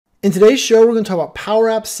In today's show, we're going to talk about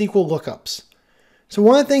PowerApps SQL LookUps. So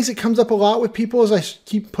one of the things that comes up a lot with people is I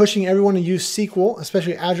keep pushing everyone to use SQL,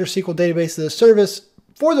 especially Azure SQL Database as a service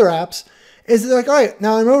for their apps, is they're like, all right,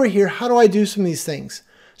 now I'm over here, how do I do some of these things?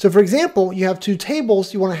 So for example, you have two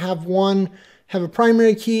tables, you want to have one have a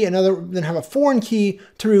primary key, another then have a foreign key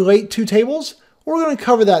to relate two tables. We're going to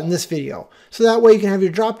cover that in this video. So that way you can have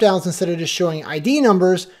your drop downs, instead of just showing ID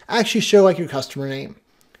numbers, actually show like your customer name.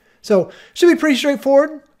 So it should be pretty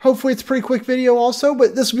straightforward. Hopefully it's a pretty quick video also,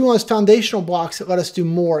 but this will be one of those foundational blocks that let us do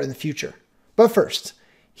more in the future. But first,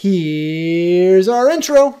 here's our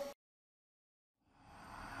intro.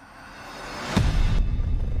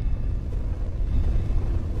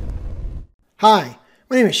 Hi,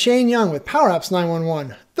 my name is Shane Young with PowerApps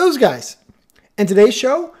 911, those guys. In today's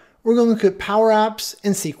show, we're going to look at PowerApps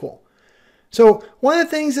and SQL. So one of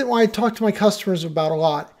the things that I talk to my customers about a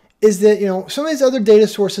lot is that, some of these other data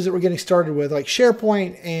sources that we're getting started with, like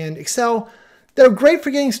SharePoint and Excel, they're great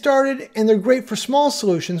for getting started and they're great for small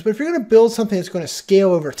solutions. But if you're going to build something that's going to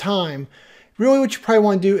scale over time, really what you probably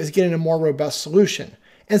want to do is get in a more robust solution.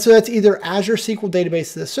 And so that's either Azure SQL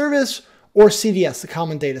Database as a Service or CDS, the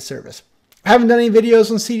Common Data Service. I haven't done any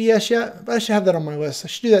videos on CDS yet, but I should have that on my list. I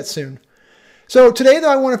should do that soon. So today,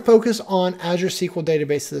 though, I want to focus on Azure SQL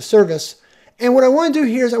Database as a Service. And what I want to do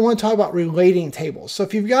here is I want to talk about relating tables. So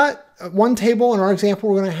if you've got one table, in our example,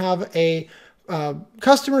 we're going to have a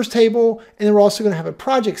customers table, and then we're also going to have a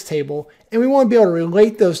projects table. And we want to be able to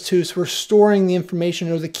relate those two, so we're storing the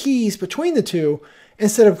information or the keys between the two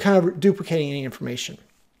instead of kind of duplicating any information.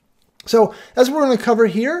 So that's what we're going to cover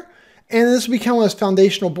here. And this will become one of those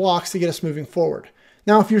foundational blocks to get us moving forward.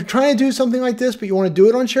 Now, if you're trying to do something like this, but you want to do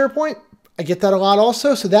it on SharePoint, I get that a lot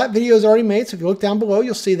also. So that video is already made. So if you look down below,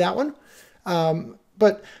 you'll see that one.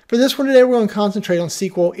 But for this one today, we're going to concentrate on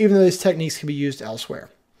SQL, even though these techniques can be used elsewhere.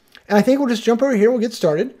 And I think we'll just jump over here. We'll get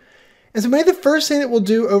started. And so maybe the first thing that we'll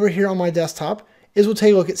do over here on my desktop is we'll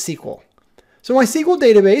take a look at SQL. So my SQL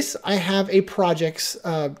database, I have a projects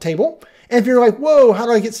table. And if you're like, whoa, how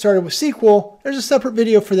do I get started with SQL? There's a separate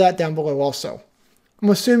video for that down below also. I'm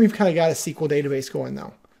assuming you've kind of got a SQL database going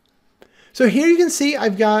though. So here you can see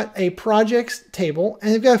I've got a projects table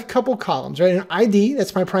and I've got a couple columns, right? An ID,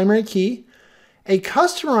 that's my primary key. A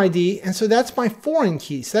customer ID, and so that's my foreign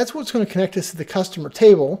key. So that's what's going to connect us to the customer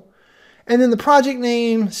table. And then the project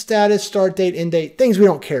name, status, start date, end date, things we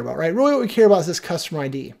don't care about, right? Really what we care about is this customer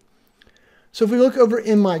ID. So if we look over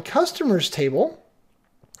in my customers table,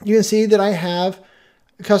 you can see that I have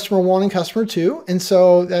customer 1 and customer 2. And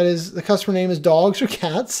so that is, the customer name is dogs or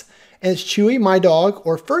cats. And it's Chewy, my dog,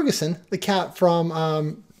 or Ferguson, the cat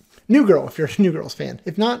from New Girl, if you're a New Girls fan.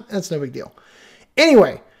 If not, that's no big deal.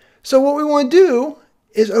 Anyway, so what we want to do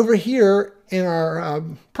is over here in our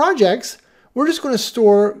projects, we're just going to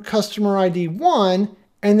store customer ID 1,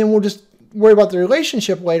 and then we'll just worry about the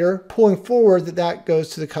relationship later, pulling forward that goes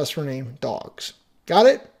to the customer name dogs. Got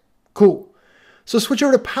it? Cool. So switch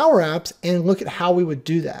over to PowerApps and look at how we would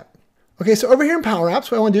do that. Okay, so over here in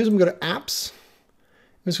PowerApps, what I want to do is I'm going to go to Apps.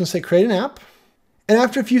 I'm just going to say Create an App. And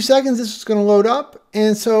after a few seconds, this is going to load up.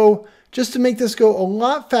 And so just to make this go a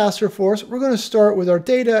lot faster for us, we're going to start with our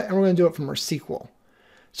data and we're going to do it from our SQL.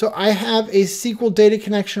 So I have a SQL data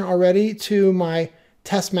connection already to my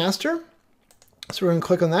test master. So we're going to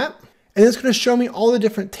click on that. And it's going to show me all the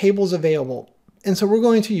different tables available. And so we're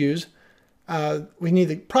going to use, we need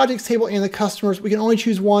the projects table and the customers. We can only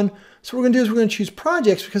choose one. So what we're going to do is we're going to choose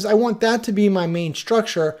projects because I want that to be my main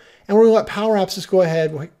structure. And we're going to let PowerApps just go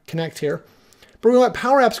ahead, we'll connect here. But we're going to let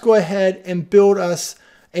PowerApps go ahead and build us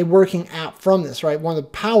a working app from this, right? One of the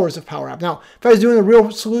powers of PowerApp. Now, if I was doing a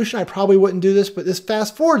real solution, I probably wouldn't do this, but this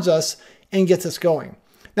fast forwards us and gets us going.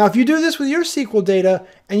 Now, if you do this with your SQL data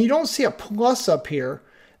and you don't see a plus up here,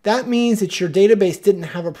 that means that your database didn't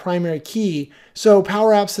have a primary key. So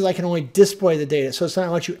PowerApp says I can only display the data. So it's not going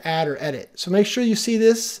to let you add or edit. So make sure you see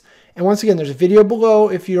this. And once again, there's a video below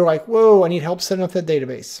if you're like, whoa, I need help setting up that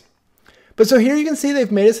database. But so here you can see they've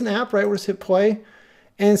made us an app, right? We'll just hit play.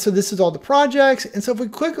 And so this is all the projects. And so if we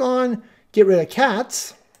click on get rid of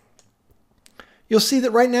cats, you'll see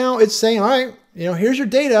that right now it's saying, all right, here's your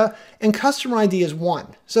data and customer ID is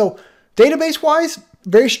 1. So database wise,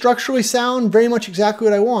 very structurally sound, very much exactly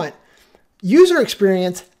what I want. User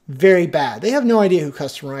experience, very bad. They have no idea who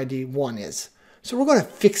customer ID 1 is. So we're going to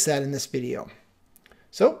fix that in this video.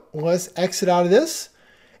 So let's exit out of this.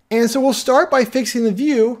 And so we'll start by fixing the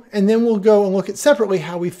view, and then we'll go and look at separately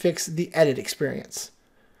how we fix the edit experience.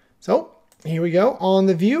 So here we go on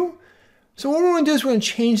the view. So what we're going to do is we're going to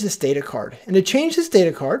change this data card. And to change this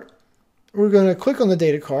data card, we're going to click on the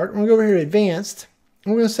data card. We're going to go over here to Advanced.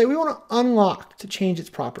 And we're going to say we want to unlock to change its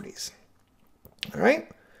properties. All right.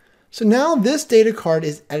 So now this data card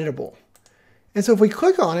is editable. And so if we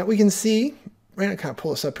click on it, we can see, right, I kind of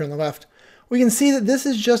pull this up here on the left, we can see that this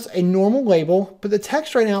is just a normal label, but the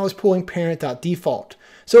text right now is pulling parent.default.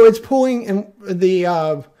 So it's pulling in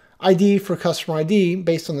the ID for customer ID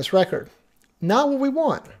based on this record. Not what we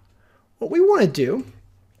want. What we want to do,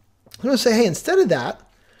 I'm going to say, hey, instead of that,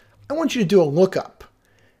 I want you to do a lookup.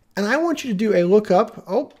 And I want you to do a lookup.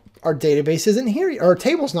 Oh, our database isn't here. Our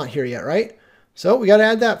table's not here yet, right? So we got to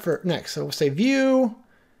add that for next. So we'll say view,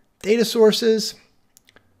 data sources.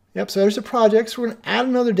 Yep, so there's the project. So we're going to add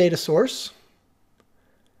another data source.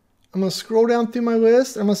 I'm going to scroll down through my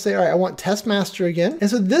list. I'm going to say, all right, I want test master again. And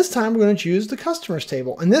so this time we're going to choose the customers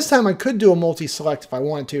table. And this time I could do a multi-select if I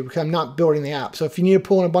wanted to, because I'm not building the app. So if you need to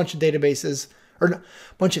pull in a bunch of databases or a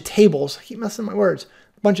bunch of tables, I keep messing up my words,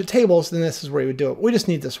 a bunch of tables, then this is where you would do it. We just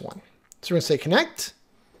need this one. So we're going to say connect.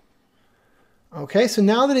 Okay, so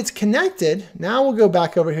now that it's connected, now we'll go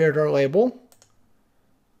back over here to our label.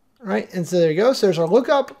 All right, and so there you go. So there's our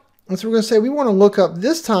lookup. And so we're going to say we want to look up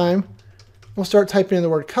this time. We'll start typing in the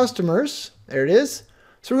word customers. There it is.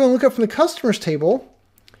 So we're going to look up from the customers table.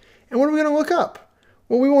 And what are we going to look up?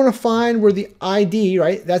 Well, we want to find where the ID,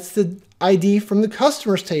 right? That's the ID from the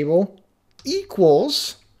customers table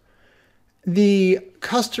equals the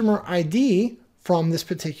customer ID from this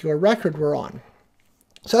particular record we're on.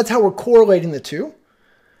 So that's how we're correlating the two.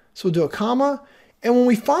 So we'll do a comma. And when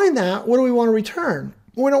we find that, what do we want to return?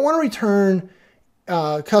 Well, we don't want to return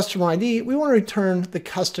customer ID. We want to return the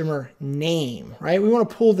customer name, right? We want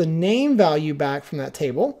to pull the name value back from that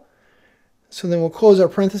table. So then we'll close our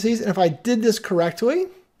parentheses. And if I did this correctly,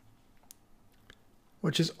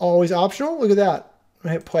 which is always optional, look at that. I'm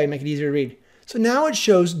going to hit play, make it easier to read. So now it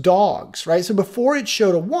shows dogs, right? So before it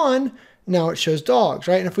showed a 1, now it shows dogs,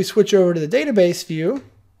 right? And if we switch over to the database view,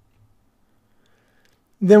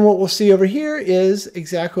 then what we'll see over here is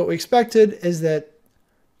exactly what we expected, is that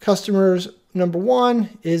customers number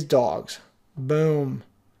 1 is dogs. Boom.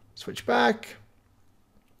 Switch back.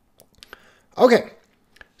 Okay.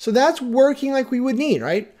 So that's working like we would need,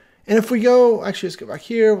 right? And if we go, actually let's go back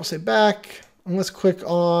here, we'll say back, and let's click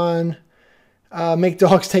on make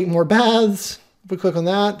dogs take more baths. If we click on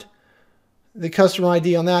that, the customer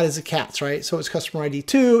ID on that is the cats, right? So it's customer ID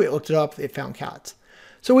 2, it looked it up, it found cats.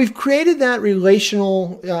 So we've created that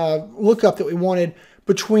relational lookup that we wanted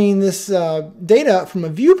between this data from a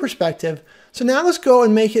view perspective. So now let's go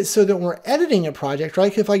and make it so that when we're editing a project,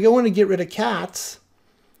 right? If I go in to get rid of cats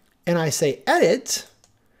and I say edit,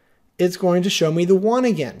 it's going to show me the 1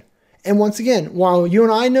 again. And once again, while you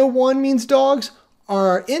and I know 1 means dogs,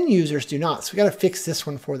 our end users do not. So we got to fix this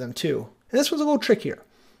one for them too. And this one's a little trickier.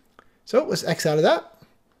 So let's X out of that.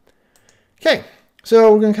 Okay,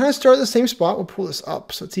 so we're going to kind of start at the same spot. We'll pull this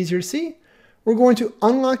up so it's easier to see. We're going to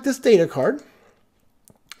unlock this data card.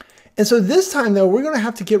 And so this time though, we're going to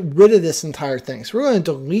have to get rid of this entire thing. So we're going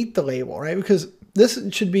to delete the label, right? Because this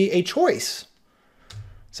should be a choice.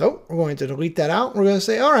 So we're going to delete that out. We're going to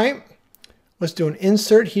say, all right, let's do an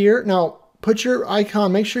insert here. Now put your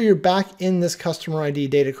icon, make sure you're back in this customer ID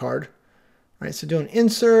data card. All right, so do an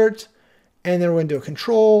insert, and then we're going to do a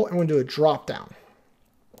control, and we're going to do a drop down.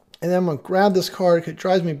 And then I'm going to grab this card because it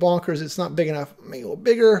drives me bonkers. It's not big enough. Make it a little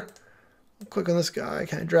bigger. Click on this guy,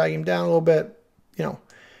 kind of drag him down a little bit, you know.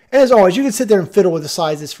 And as always, you can sit there and fiddle with the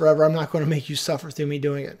sizes forever. I'm not going to make you suffer through me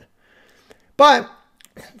doing it. But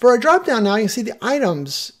for our drop down now, you can see the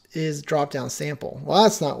items is drop down sample. Well,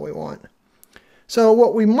 that's not what we want. So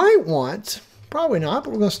what we might want, probably not, but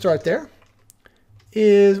we're going to start there,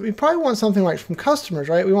 is we probably want something like from customers,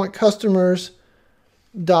 right? We want customers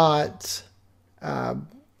dot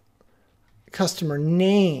customer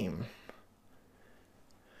name.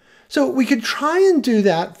 So we could try and do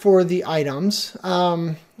that for the items,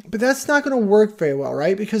 but that's not going to work very well,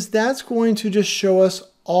 right? Because that's going to just show us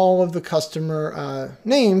all of the customer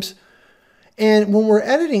names. And when we're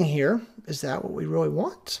editing here, is that what we really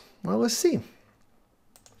want? Well, let's see.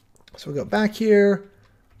 So we'll go back here,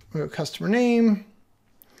 we'll go customer name.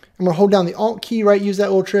 I'm going to hold down the Alt key, right? Use that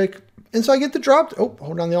little trick. And so I get the drop, oh,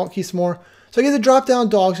 hold down the Alt key some more. So I get the drop down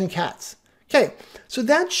dogs and cats. Okay, so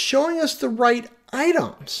that's showing us the right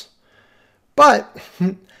items. But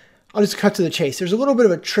I'll just cut to the chase. There's a little bit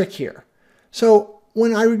of a trick here. So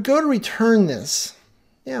when I would go to return this,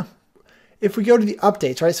 yeah, if we go to the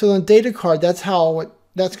updates, right? So on the data card, that's how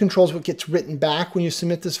that controls what gets written back when you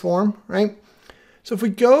submit this form, right? So if we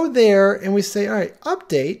go there and we say, all right,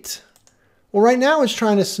 update, well, right now it's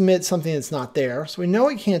trying to submit something that's not there. So we know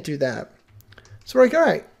it can't do that. So we're like, all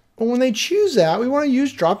right, well, when they choose that, we want to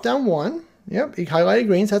use drop down 1. Yep, he highlighted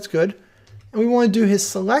green, so that's good. And we want to do his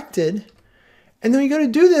selected. And then when you go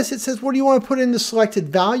to do this, it says, what do you want to put in, the selected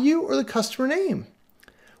value or the customer name?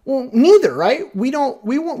 Well, neither, right? We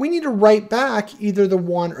need to write back either the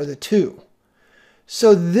 1 or the 2.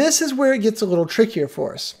 So this is where it gets a little trickier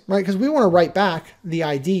for us, right? Because we want to write back the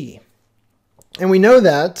ID. And we know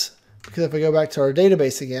that because if I go back to our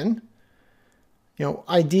database again,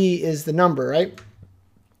 ID is the number, right?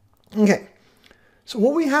 Okay. So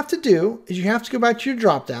what we have to do is you have to go back to your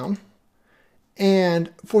dropdown.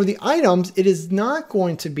 And for the items, it is not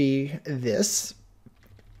going to be this.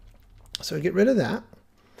 So get rid of that.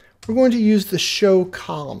 We're going to use the show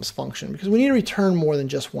columns function because we need to return more than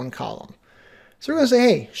just one column. So we're going to say,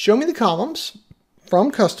 hey, show me the columns from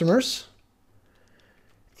customers.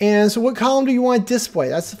 And so what column do you want to display?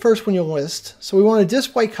 That's the first one you'll list. So we want to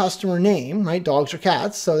display customer name, right? Dogs or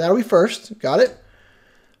cats. So that'll be first. Got it?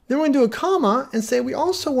 Then we're going to do a comma and say we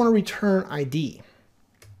also want to return ID.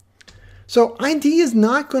 So ID is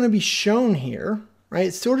not going to be shown here, right?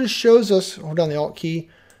 It still just shows us, hold down the Alt key,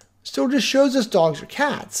 still just shows us dogs or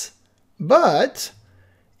cats. But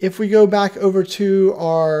if we go back over to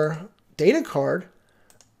our data card,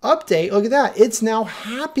 update, look at that. It's now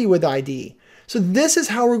happy with ID. So this is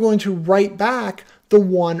how we're going to write back the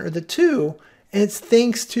 1 or the 2. And it's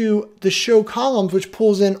thanks to the show columns, which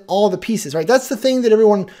pulls in all the pieces, right? That's the thing that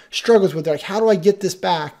everyone struggles with. They're like, how do I get this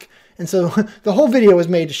back? And so the whole video was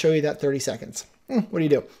made to show you that 30 seconds. What do you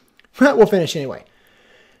do? We'll finish anyway.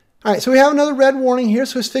 All right, so we have another red warning here,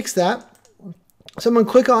 so let's fix that. So I'm going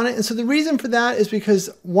to click on it. And so the reason for that is because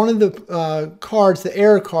one of the cards, the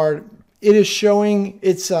error card, it is showing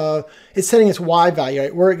it's setting its Y value,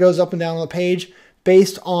 right, where it goes up and down on the page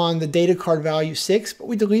based on the data card value 6, but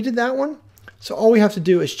we deleted that one. So all we have to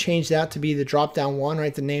do is change that to be the drop-down one,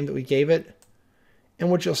 right, the name that we gave it.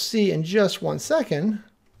 And what you'll see in just 1 second,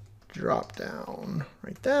 drop down,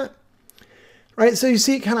 right that. Right, so you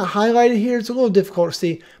see it kind of highlighted here. It's a little difficult to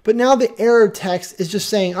see, but now the error text is just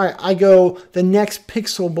saying, all right, I go the next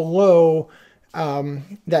pixel below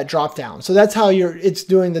that drop down. So that's how it's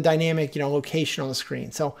doing the dynamic, location on the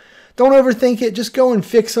screen. So don't overthink it. Just go and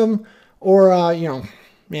fix them, or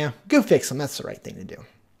go fix them. That's the right thing to do.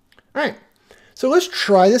 All right, so let's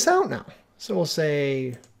try this out now. So we'll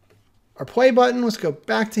say our play button. Let's go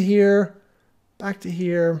back to here, back to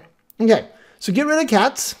here. Okay, so get rid of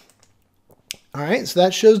cats. All right, so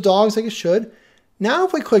that shows dogs like it should. Now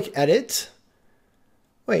if we click edit,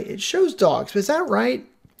 wait, it shows dogs, but is that right?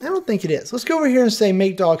 I don't think it is. Let's go over here and say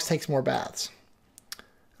make dogs take more baths.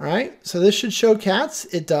 All right, so this should show cats.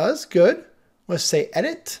 It does, good. Let's say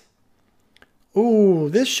edit. Ooh,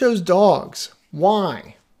 this shows dogs.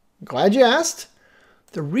 Why? I'm glad you asked.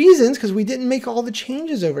 The reason's because we didn't make all the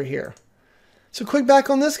changes over here. So click back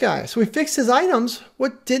on this guy. So we fixed his items.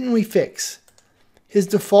 What didn't we fix? His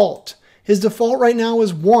default. His default right now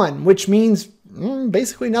is 1, which means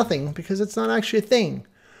basically nothing because it's not actually a thing.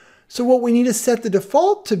 So what we need to set the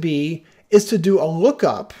default to be is to do a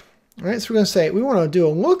lookup. All right, so we're going to say we want to do a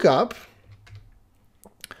lookup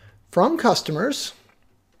from customers.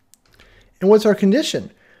 And what's our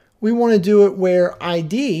condition? We want to do it where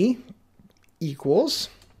ID equals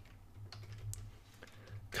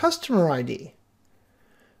customer ID.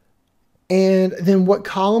 And then what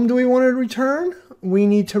column do we want to return? We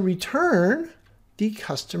need to return the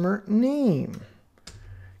customer name.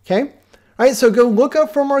 Okay. All right. So go look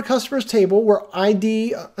up from our customers table where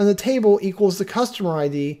ID on the table equals the customer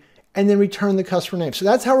ID and then return the customer name. So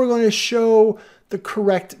that's how we're going to show the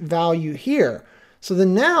correct value here. So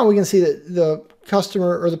then now we can see that the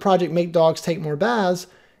customer or the project Make Dogs Take More Baths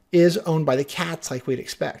is owned by the cats like we'd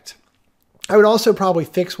expect. I would also probably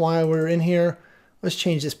fix while we're in here. Let's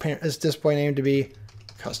change this display name to be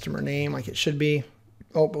customer name like it should be.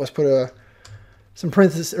 Oh, but let's put some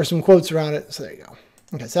parentheses or some quotes around it. So there you go.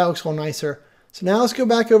 Okay, so that looks a little nicer. So now let's go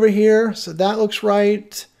back over here. So that looks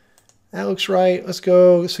right. That looks right. Let's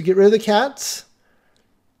go. So get rid of the cats.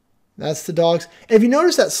 That's the dogs. And if you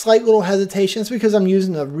notice that slight little hesitation, it's because I'm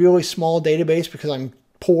using a really small database because I'm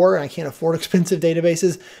poor and I can't afford expensive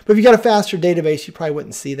databases. But if you got a faster database, you probably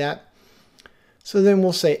wouldn't see that. So then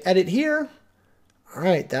we'll say edit here. All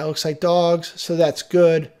right, that looks like dogs. So that's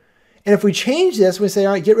good. And if we change this, we say,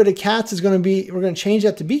 all right, get rid of cats is going to be, we're going to change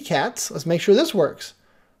that to be cats. Let's make sure this works.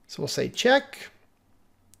 So we'll say check.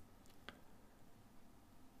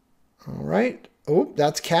 All right. Oh,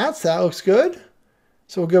 that's cats. That looks good.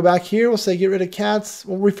 So we'll go back here. We'll say get rid of cats.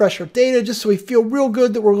 We'll refresh our data just so we feel real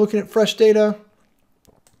good that we're looking at fresh data.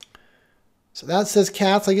 So that says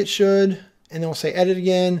cats like it should. And then we'll say edit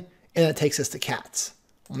again. And it takes us to cats.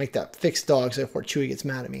 We'll make that fix dogs before Chewy gets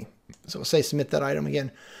mad at me. So we'll say submit that item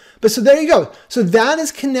again. But so there you go. So that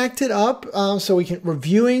is connected up. So we can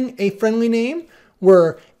reviewing a friendly name.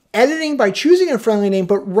 We're editing by choosing a friendly name,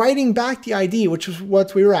 but writing back the ID, which is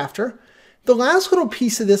what we were after. The last little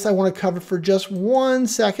piece of this I want to cover for just 1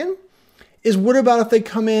 second is what about if they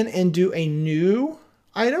come in and do a new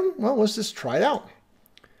item? Well, let's just try it out.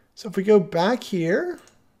 So if we go back here,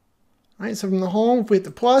 right? So from the home, if we hit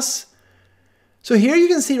the plus, so here you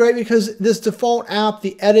can see, right, because this default app,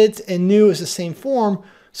 the edit and new is the same form,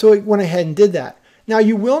 so it went ahead and did that. Now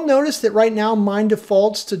you will notice that right now mine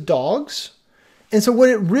defaults to dogs. And so what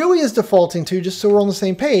it really is defaulting to, just so we're on the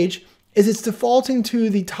same page, is it's defaulting to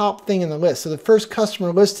the top thing in the list. So the first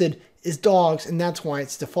customer listed is dogs, and that's why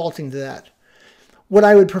it's defaulting to that. What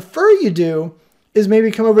I would prefer you do is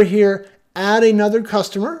maybe come over here, add another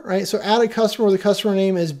customer, right? So add a customer where the customer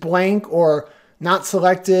name is blank or not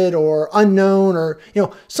selected or unknown or, you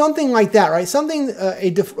know, something like that, right? Something,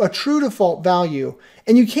 a true default value.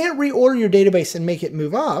 And you can't reorder your database and make it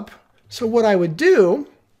move up. So what I would do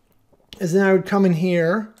is then I would come in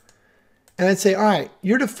here and I'd say, all right,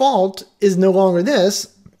 your default is no longer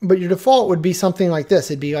this, but your default would be something like this.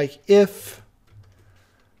 It'd be like if,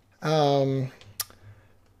 let's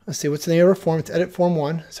see, what's the name of our form? It's edit form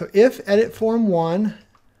 1. So if edit form 1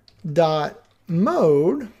 dot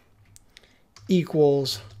mode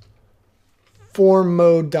equals form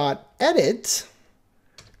mode dot edit,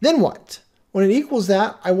 then what? When it equals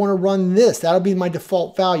that, I want to run this. That'll be my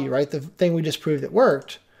default value, right? The thing we just proved that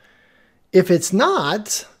worked. If it's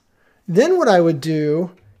not, then what I would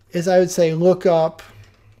do is I would say lookup.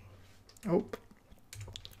 Oh,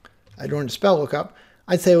 I don't want to spell lookup.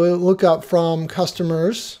 I'd say lookup from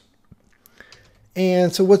customers.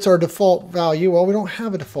 And so what's our default value? Well, we don't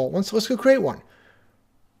have a default one, so let's go create one.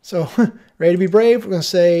 So ready to be brave, we're going to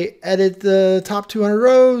say edit the top 200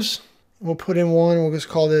 rows. We'll put in one, we'll just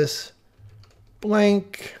call this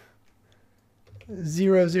blank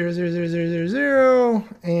 0, 0, 0, 0, 0, 0, 0,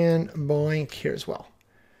 and blank here as well.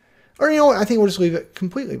 Or you know what, I think we'll just leave it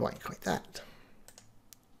completely blank like that.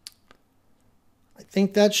 I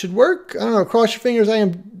think that should work. I don't know, cross your fingers. I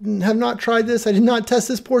have not tried this. I did not test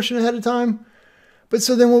this portion ahead of time. But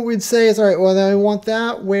so then what we'd say is, all right, well, then I want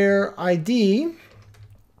that where ID.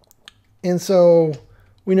 And so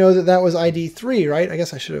we know that that was ID 3, right? I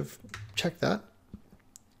guess I should have checked that.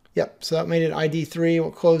 Yep, so that made it ID 3.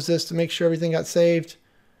 We'll close this to make sure everything got saved.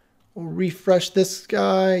 We'll refresh this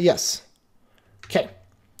guy. Yes. Okay.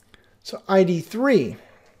 So ID 3.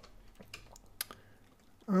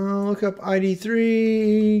 Look up ID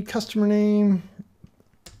 3, customer name,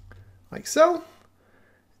 like so.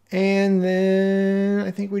 And then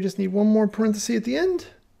I think we just need one more parenthesis at the end.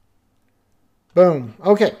 Boom.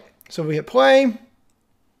 Okay. So we hit play.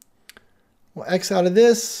 We'll X out of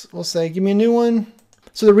this. We'll say, give me a new one.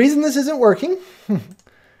 So the reason this isn't working,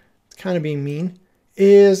 it's kind of being mean,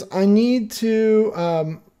 is I need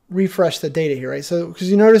to refresh the data here, right? So because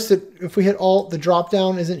you notice that if we hit Alt, the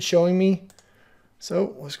drop-down isn't showing me.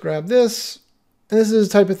 So let's grab this. And this is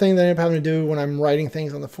the type of thing that I end up having to do when I'm writing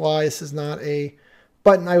things on the fly. This is not a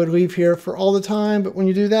button I would leave here for all the time. But when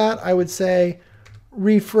you do that, I would say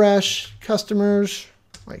refresh customers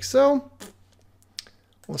like so.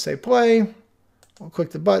 We'll say play. We'll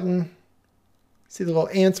click the button. See the little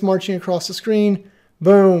ants marching across the screen.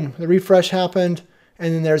 Boom, the refresh happened.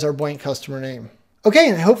 And then there's our blank customer name. Okay,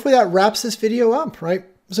 and hopefully that wraps this video up, right?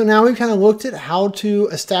 So now we've kind of looked at how to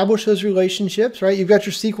establish those relationships, right? You've got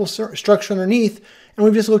your SQL structure underneath, and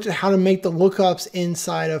we've just looked at how to make the lookups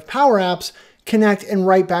inside of Power Apps connect and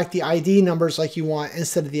write back the ID numbers like you want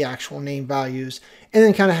instead of the actual name values, and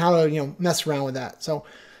then kind of how to, mess around with that. So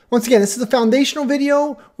once again, this is a foundational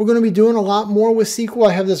video. We're going to be doing a lot more with SQL.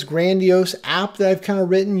 I have this grandiose app that I've kind of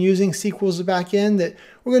written using SQL as a backend that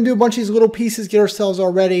we're going to do a bunch of these little pieces, get ourselves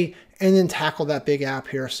all ready, and then tackle that big app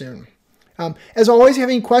here soon. As always, if you have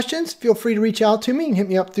any questions, feel free to reach out to me and hit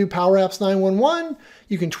me up through PowerApps 911.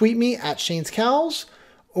 You can tweet me at Shane's Cows,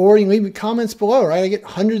 or you can leave me comments below, right? I get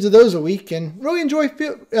hundreds of those a week and really enjoy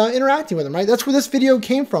interacting with them, right? That's where this video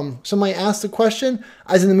came from. Somebody asked a question.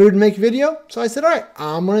 I was in the mood to make a video, so I said, all right,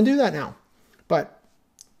 I'm going to do that now. But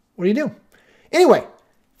what do you do? Anyway,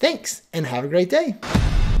 thanks and have a great day.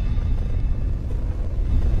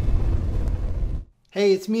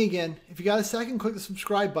 Hey, it's me again. If you got a second, click the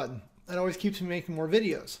subscribe button. That always keeps me making more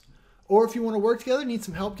videos. Or if you want to work together, need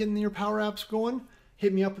some help getting your Power Apps going,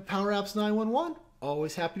 hit me up at PowerApps 911.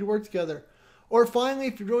 Always happy to work together. Or finally,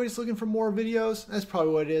 if you're really just looking for more videos, that's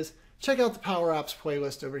probably what it is, check out the Power Apps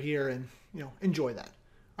playlist over here and enjoy that.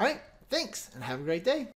 All right, thanks and have a great day.